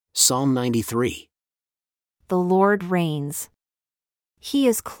Psalm 93. The Lord reigns. He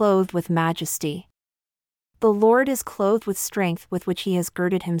is clothed with majesty. The Lord is clothed with strength with which he has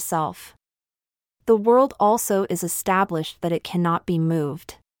girded himself. The world also is established that it cannot be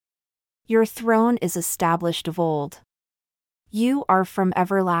moved. Your throne is established of old. You are from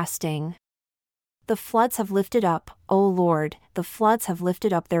everlasting. The floods have lifted up, O Lord, the floods have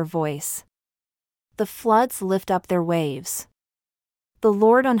lifted up their voice. The floods lift up their waves. The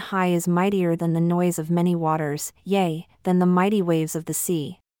Lord on high is mightier than the noise of many waters, yea, than the mighty waves of the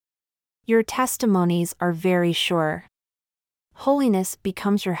sea. Your testimonies are very sure. Holiness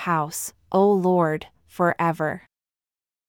becomes your house, O Lord, forever.